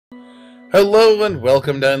Hello and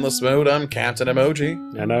welcome to Endless Mode. I'm Captain Emoji.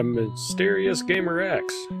 And I'm Mysterious Gamer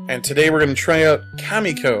X. And today we're going to try out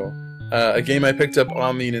Kamiko, a game I picked up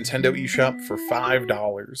on the Nintendo eShop for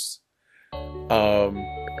 $5.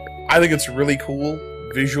 I think it's really cool.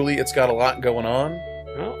 Visually, it's got a lot going on.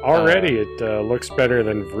 Well, already it looks better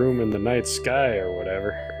than Vroom in the Night Sky or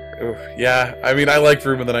whatever. Yeah, I mean, I like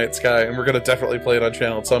Vroom in the Night Sky, and we're going to definitely play it on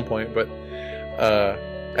channel at some point, but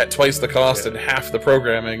at twice the cost and half the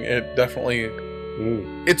programming, it definitely...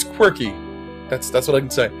 It's quirky. That's what I can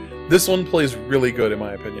say. This one plays really good, in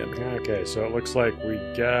my opinion. Okay, so it looks like we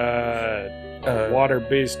got a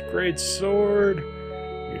water-based greatsword,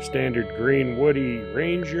 your standard green woody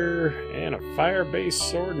ranger, and a fire-based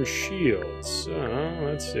sword and shield. So,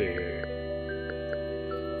 let's see here.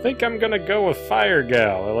 I think I'm gonna go with Fire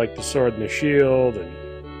Gal. I like the sword and the shield, and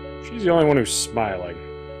she's the only one who's smiling.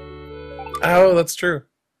 Oh, that's true.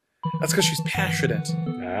 That's because she's passionate.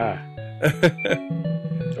 Ah.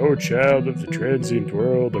 O child of the transient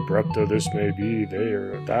world, abrupt though this may be,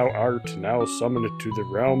 thou art now summoned to the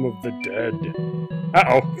realm of the dead.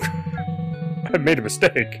 Uh-oh. I made a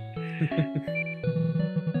mistake.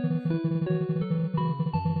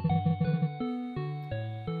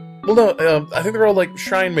 Well, no, I think they're all like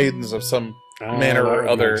shrine maidens of some manner or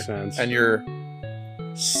other. And you're...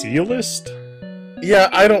 Sealist? Yeah,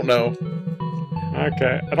 I don't know.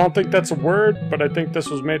 Okay, I don't think that's a word, but I think this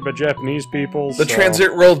was made by Japanese people, The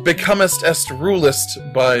transient world becomest est rulest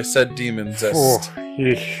by said demons est. Oh,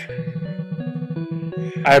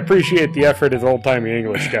 I appreciate the effort of old-timey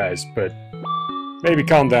English guys, but maybe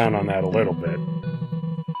calm down on that a little bit.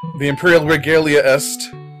 The imperial regalia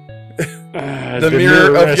est. The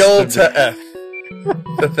mirror of Yalta eth.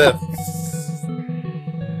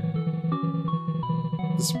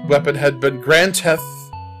 This weapon had been granteth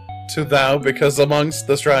to thou, because amongst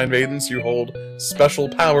the shrine maidens you hold special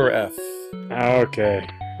power F. Okay.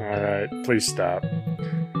 Alright, please stop.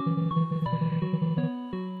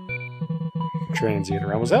 Transient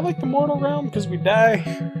realm. Was that like the mortal realm? Because we die?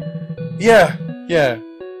 Yeah, yeah.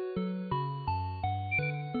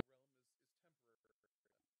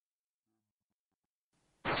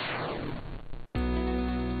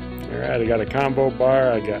 Alright, I got a combo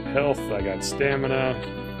bar, I got health, I got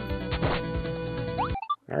stamina.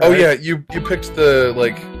 Right. Oh yeah, you picked the,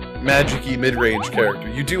 like, magic-y mid-range character.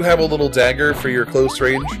 You do have a little dagger for your close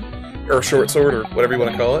range, or short sword, or whatever you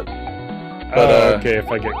want to call it. But, okay, if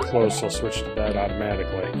I get close, I'll switch to that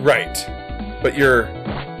automatically. Right. But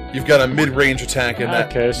you've got a mid-range attack in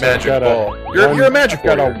that so magic ball. You're a magic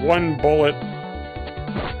warrior. I've got a one-bullet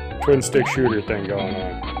twin-stick shooter thing going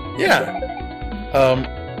on. Yeah.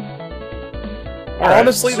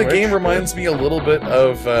 Honestly, the game reminds me a little bit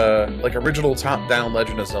of, like, original top-down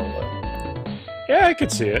Legend of Zelda. Yeah, I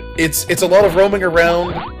could see it. It's a lot of roaming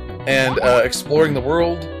around and exploring the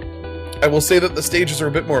world. I will say that the stages are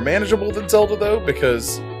a bit more manageable than Zelda, though,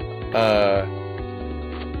 because the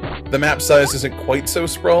map size isn't quite so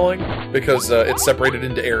sprawling, because it's separated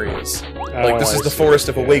into areas. Like, this is the Forest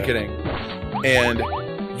of Awakening, and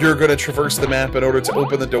you're going to traverse the map in order to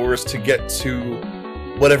open the doors to get to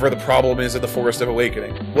whatever the problem is in the Forest of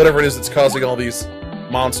Awakening. Whatever it is that's causing all these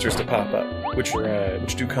monsters to pop up, which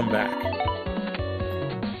do come back.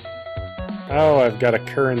 Oh, I've got a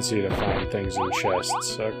currency to find things in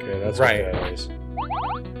chests. Okay, that's right. What that is.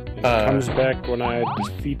 It comes back when I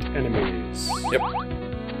defeat enemies. Yep.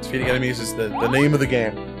 Defeating enemies is the name of the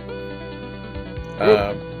game.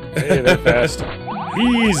 Hey, they're fast.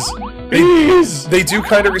 Bees! Bees! They do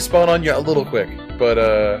kind of respawn on you a little quick, but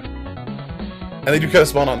and they do kind of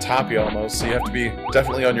spawn on top of you almost, so you have to be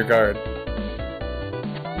definitely on your guard.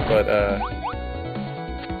 But,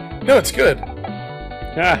 no, it's good.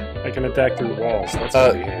 Ah, I can attack through walls. That's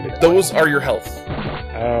pretty handy. Those are your health.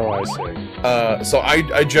 Oh, I see. So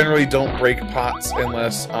I generally don't break pots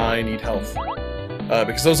unless I need health.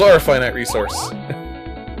 Because those are a finite resource.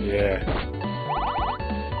 Yeah.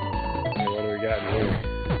 Okay, what do we got in here?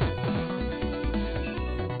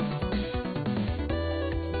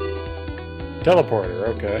 Teleporter,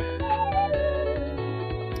 okay.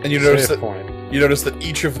 And you notice that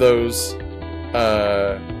each of those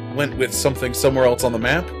went with something somewhere else on the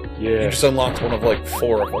map. Yeah. You just unlocked one of like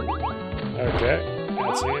 4 of them. Okay,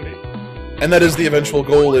 that's handy. And that is the eventual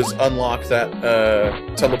goal: is unlock that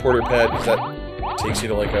teleporter pad, because that takes you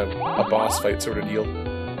to like a boss fight sort of deal.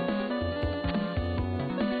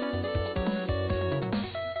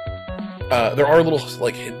 There are little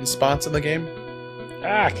like hidden spots in the game.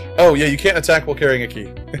 Ah. Oh, yeah, you can't attack while carrying a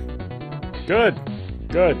key. Good.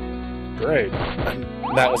 Good. Great.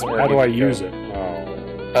 That wasn't working. How do I use it?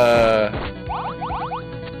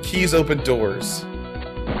 Keys open doors.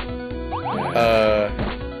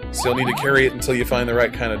 so you'll need to carry it until you find the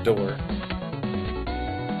right kind of door.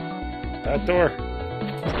 That door?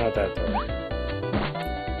 It's not that door.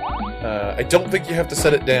 I don't think you have to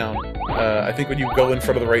set it down. I think when you go in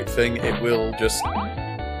front of the right thing, it will just...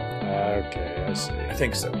 Okay, I see. I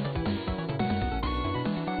think so.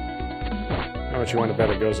 How much you want to bet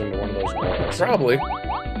it goes into one of those walls? Probably.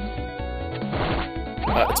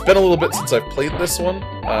 It's been a little bit since I've played this one.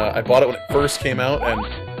 I bought it when it first came out, and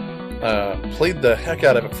played the heck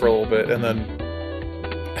out of it for a little bit, and then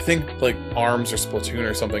I think, like, ARMS or Splatoon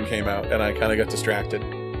or something came out, and I kind of got distracted.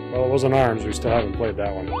 Well, it wasn't ARMS. We still haven't played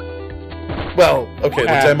that one. Well, okay, the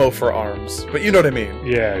demo for ARMS, but you know what I mean.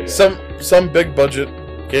 Yeah. Some big budget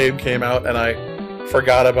game came out, and I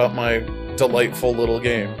forgot about my delightful little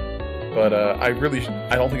game. But I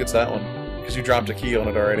don't think it's that one, because you dropped a key on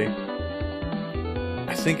it already.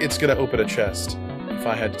 I think it's gonna open a chest, if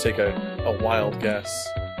I had to take a wild guess.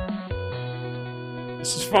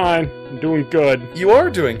 This is fine. I'm doing good. You are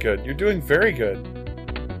doing good. You're doing very good.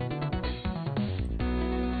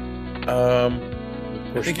 I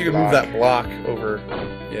think you can move that block over.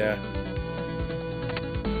 Yeah.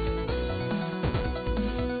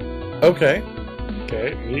 Okay.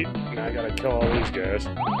 Okay, neat. Now I gotta kill all these guys.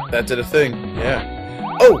 That did a thing, yeah.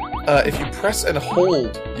 Oh! If you press and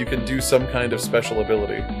hold, you can do some kind of special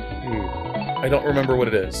ability. I don't remember what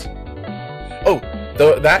it is. Oh!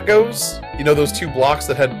 That goes... You know those two blocks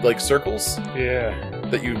that had, like, circles? Yeah.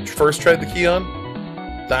 That you first tried the key on?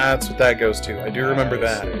 That's what that goes to. I do remember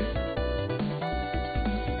that.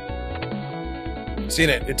 Seen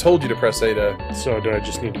it. It told you to press A to... So do I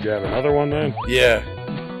just need to grab another one then? Yeah.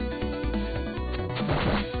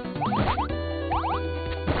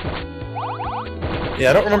 Yeah,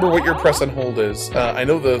 I don't remember what your press and hold is. I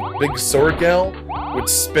know the big sword gal would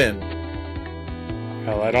spin.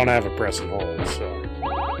 Hell, I don't have a press and hold, so...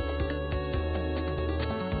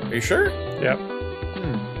 Are you sure? Yep.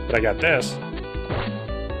 But I got this.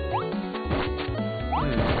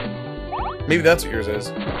 Maybe that's what yours is.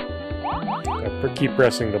 I keep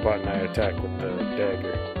pressing the button, I attack with the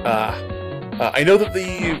dagger. I know that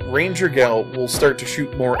the ranger gal will start to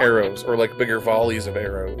shoot more arrows, or like bigger volleys of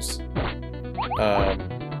arrows. I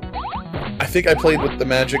think I played with the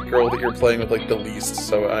magic girl that you're playing with like the least,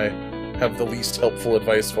 so I have the least helpful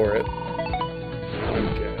advice for it.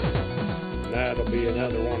 Okay. That'll be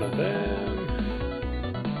another one of them.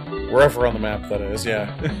 Wherever on the map that is,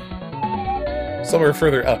 yeah. Somewhere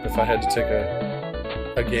further up if I had to take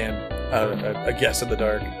a guess in the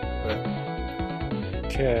dark. But...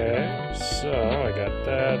 Okay, so I got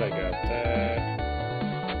that,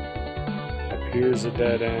 Up here's a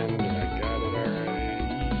dead end, and I got it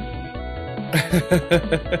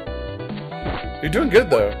already. You're doing good,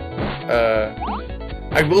 though.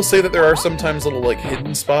 I will say that there are sometimes little, like,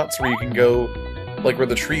 hidden spots where you can go, like, where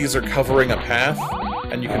the trees are covering a path,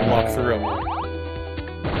 and you can walk through them.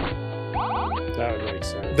 That would make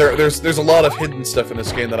sense. There's a lot of hidden stuff in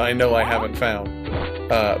this game that I know I haven't found.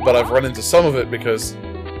 But I've run into some of it because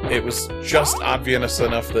it was just obvious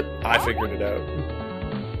enough that I figured it out.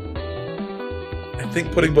 I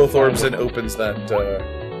think putting both orbs in opens that,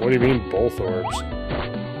 What do you mean, both orbs?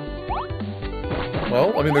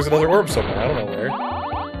 Well, I mean, there's another orb somewhere. I don't know where.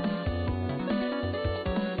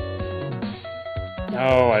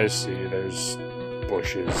 Oh, I see. There's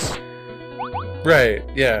bushes. Right,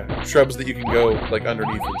 yeah. Shrubs that you can go, like,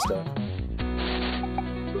 underneath and stuff.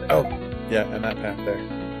 Oh, yeah, and that path there.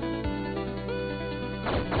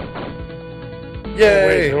 Yay! Oh,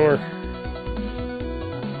 wait, door.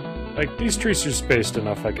 Like, these trees are spaced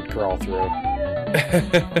enough I could crawl through.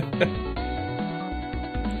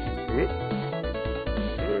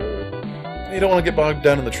 You don't want to get bogged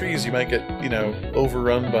down in the trees, you might get, you know,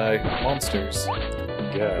 overrun by monsters.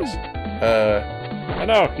 Yes. I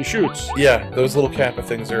know, he shoots. Yeah, those little kappa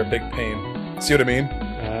things are a big pain. See what I mean?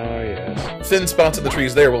 Oh, yes. Thin spots in the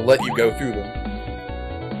trees there will let you go through them.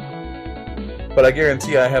 But I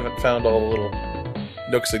guarantee I haven't found all the little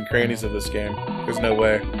nooks and crannies of this game. There's no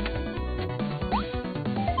way.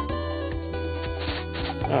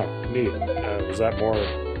 Oh, neat. Was that more...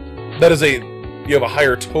 That is a... You have a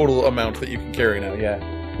higher total amount that you can carry now, yeah.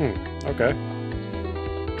 Okay.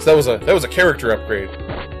 So that was a character upgrade.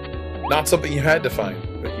 Not something you had to find,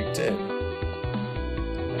 but you did.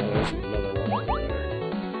 There's another one over there.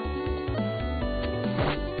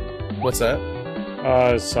 What's that?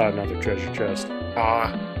 I saw another treasure chest.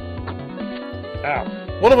 Ah. Ow.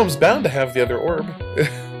 One of them's bound to have the other orb.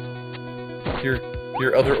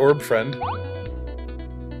 your other orb friend. How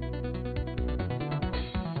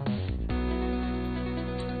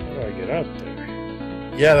do I get up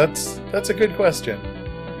there? Yeah, that's a good question.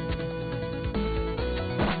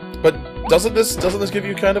 But doesn't this give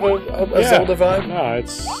you kind of a Zelda vibe? No,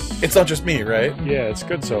 it's not just me, right? Yeah, it's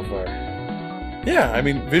good so far. Yeah, I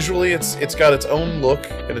mean, visually it's got its own look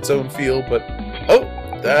and its own feel, but oh,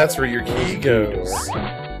 that's where your key goes.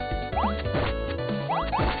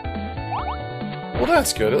 Well,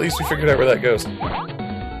 that's good. At least we figured out where that goes.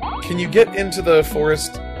 Can you get into the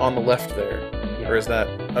forest on the left there? Yeah. Or is that...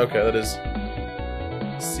 Okay, that is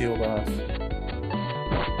sealed off.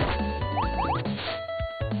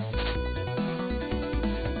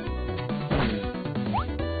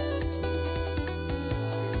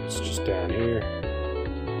 It's just down here.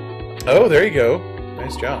 Oh, there you go.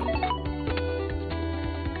 Nice job.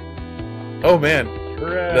 Oh, man.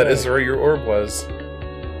 Hooray. That is where your orb was.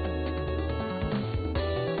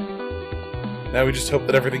 Now we just hope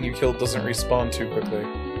that everything you killed doesn't respawn too quickly.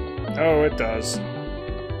 Oh, it does.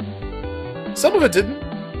 Some of it didn't.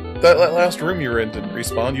 That last room you were in didn't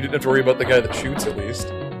respawn. You didn't have to worry about the guy that shoots, at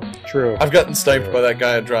least. True. I've gotten sniped by that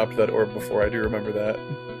guy and dropped that orb before. I do remember that.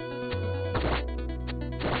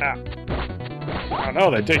 Ah. Oh no,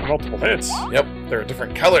 they take multiple hits. Yep, they're a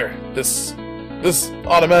different color. This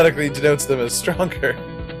automatically denotes them as stronger.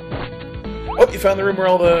 Oh, you found the room where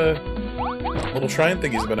all the little shrine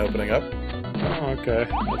thingies have been opening up. Oh, okay.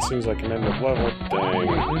 That seems like an end of level thing.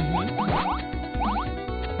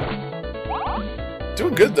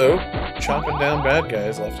 Doing good, though. Chopping down bad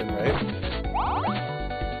guys left and right.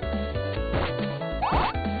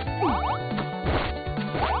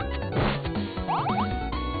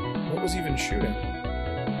 What was even shooting?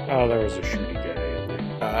 Oh, there was a shooty guy in there.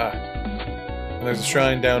 Ah. And there's a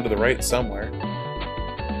shrine down to the right somewhere.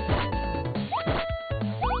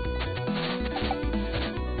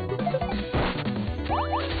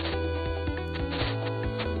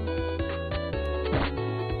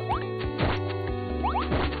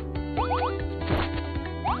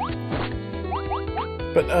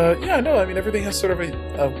 But, yeah, no, I mean, everything has sort of a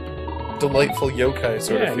delightful yokai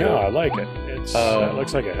sort of feel. Yeah, no, I like it. It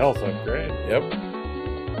looks like a health upgrade. Yep.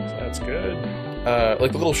 So that's good.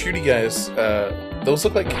 Like the little shooty guys, those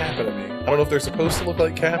look like Kappa to me. I don't know if they're supposed to look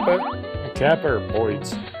like Kappa. Kappa or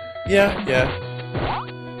Boyd's? Yeah, yeah.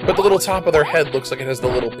 But the little top of their head looks like it has the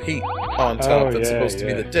little pate on top that's supposed to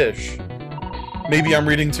be the dish. Maybe I'm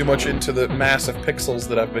reading too much into the massive pixels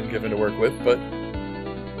that I've been given to work with, but...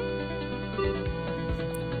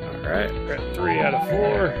 Alright, got 3 out of 4.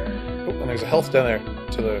 Oh, and there's a health down there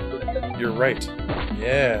to your right.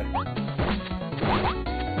 Yeah.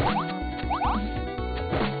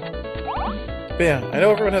 But yeah, I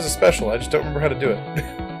know everyone has a special, I just don't remember how to do it.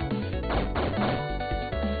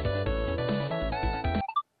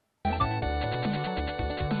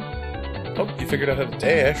 Oh, you figured out how to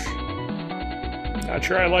dash. Not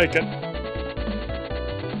sure I like it.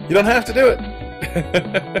 You don't have to do it.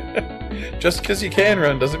 Just because you can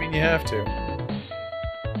run doesn't mean you have to.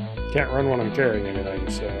 Can't run when I'm carrying anything,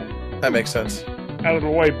 so... That makes sense. Out of the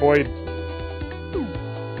way, Boyd.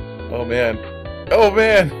 Oh man. Oh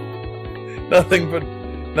man! Nothing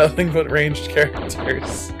but ranged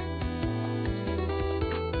characters.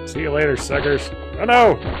 See you later, suckers. Oh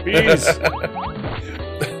no! Bees!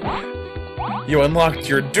 You unlocked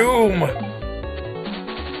your doom!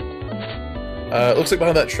 Looks like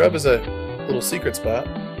behind that shrub is a little secret spot.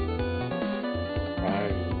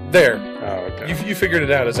 Fine. There. Oh, okay. You figured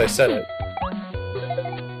it out as I said it.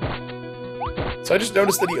 So I just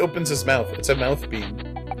noticed that he opens his mouth. It's a mouth beam.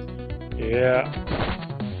 Yeah.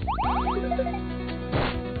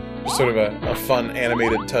 Sort of a fun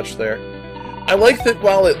animated touch there. I like that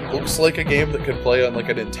while it looks like a game that could play on like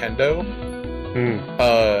a Nintendo,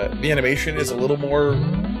 the animation is a little more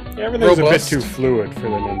everything's robust. a bit too fluid for the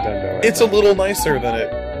Nintendo. It's a little nicer than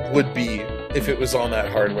it would be if it was on that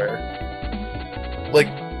hardware. Like,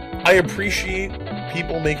 I appreciate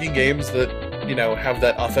people making games that, you know, have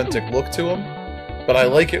that authentic look to them, but I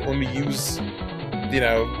like it when we use, you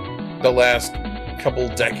know, the last couple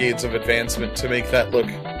decades of advancement to make that look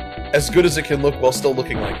as good as it can look while still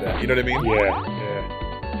looking like that. You know what I mean? Yeah,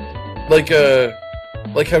 yeah.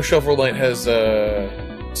 Like how Shovel Knight has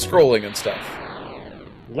scrolling and stuff.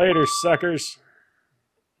 Later, suckers.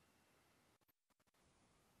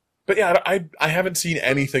 But yeah, I haven't seen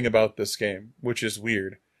anything about this game, which is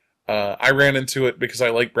weird. I ran into it because I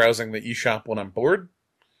like browsing the eShop when I'm bored.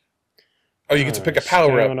 Oh, you get to pick a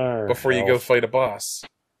power-up before you go fight a boss.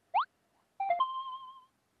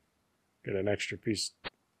 Get an extra piece.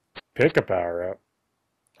 Pick a power-up.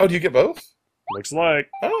 Oh, do you get both? Looks like.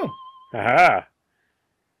 Oh. Haha.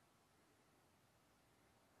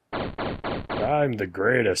 I'm the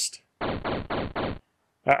greatest.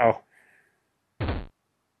 Uh-oh.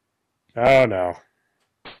 Oh, no.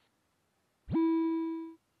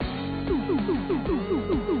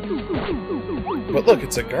 But look,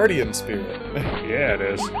 it's a guardian spirit. Yeah, it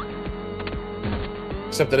is.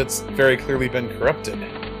 Except that it's very clearly been corrupted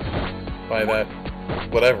by that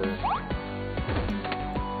whatever.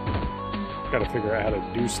 Gotta figure out how to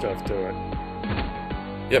do stuff to it.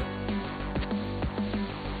 Yep.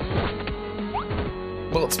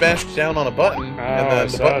 Well, it smashed down on a button, and then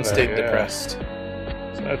the button stayed depressed.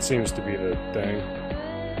 So that seems to be the thing.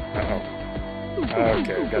 Uh-oh.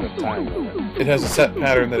 Okay, got a time limit. It has a set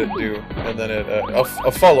pattern that it do, and then it'll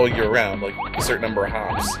follow you around, like a certain number of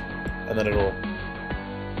hops, and then it'll...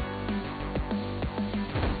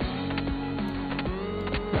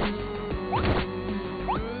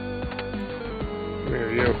 Come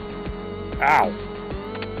here, you. Ow!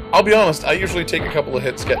 I'll be honest, I usually take a couple of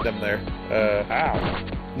hits getting them there. Ow.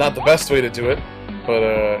 Not the best way to do it, but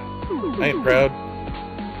I ain't proud.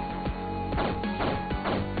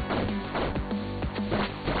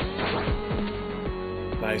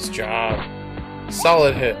 Nice job.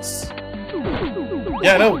 Solid hits.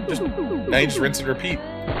 Yeah, no, now you just rinse and repeat.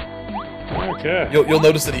 Okay. You'll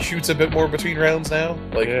notice that he shoots a bit more between rounds now.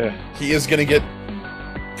 Like, he is gonna get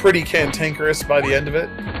pretty cantankerous by the end of it.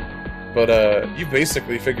 But you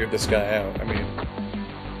basically figured this guy out. I mean,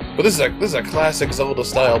 but this is a classic Zelda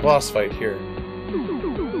style boss fight here.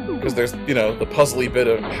 Because there's, you know, the puzzly bit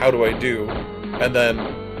of how do I do, and then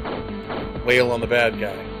wail on the bad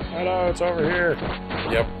guy. I know, it's over here.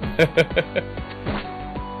 Yep.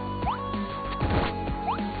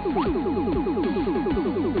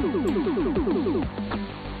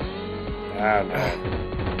 Ah, no.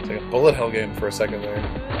 It's like a bullet hell game for a second there.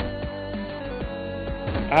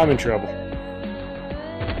 I'm in trouble.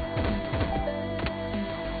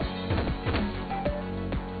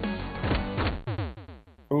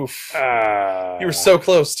 Oof. You were so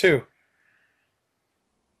close, too.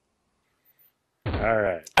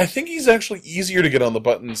 Alright. I think he's actually easier to get on the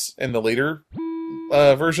buttons in the later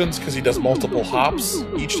versions, because he does multiple hops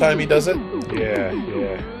each time he does it. Yeah,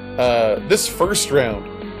 yeah. This first round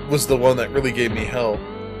was the one that really gave me hell.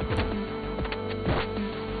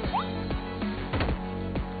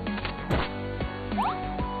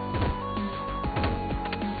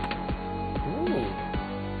 Ooh.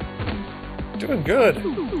 Doing good.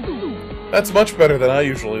 That's much better than I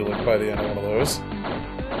usually look by the end of one of those.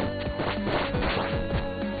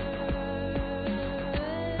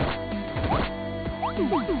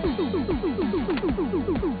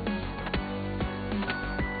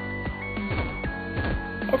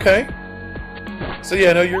 Okay. So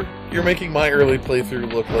yeah, no, you're making my early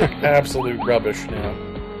playthrough look like absolute rubbish now.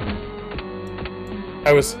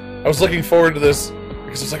 I was looking forward to this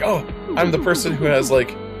because I was like, oh, I'm the person who has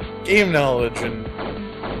like game knowledge and,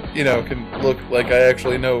 you know, can look like I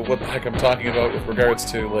actually know what the heck I'm talking about with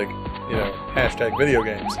regards to, like, you know, hashtag video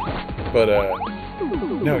games. But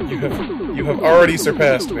no, you have already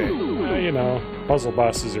surpassed me. You know, puzzle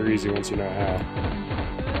bosses are easy once you know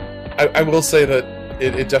how. I will say that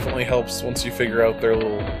it definitely helps once you figure out their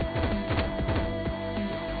little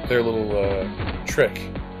trick.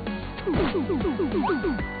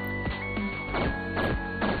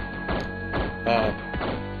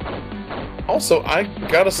 Also, I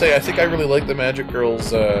gotta say, I think I really like the Magic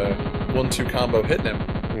Girl's 1-2 combo hitting him.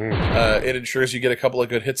 It ensures you get a couple of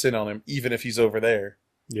good hits in on him, even if he's over there.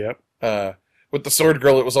 Yep. With the Sword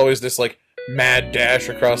Girl, it was always this, like, mad dash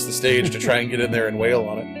across the stage to try and get in there and wail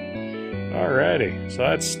on it. Alrighty, so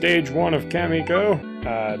that's stage 1 of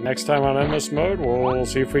Kamiko. Next time on Endless Mode, we'll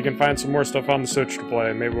see if we can find some more stuff on the Switch to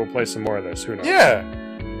play. Maybe we'll play some more of this, who knows? Yeah!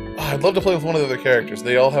 Oh, I'd love to play with one of the other characters.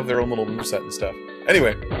 They all have their own little moveset and stuff.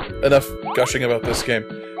 Anyway, enough gushing about this game.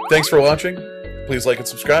 Thanks for watching. Please like and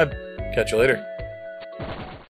subscribe. Catch you later.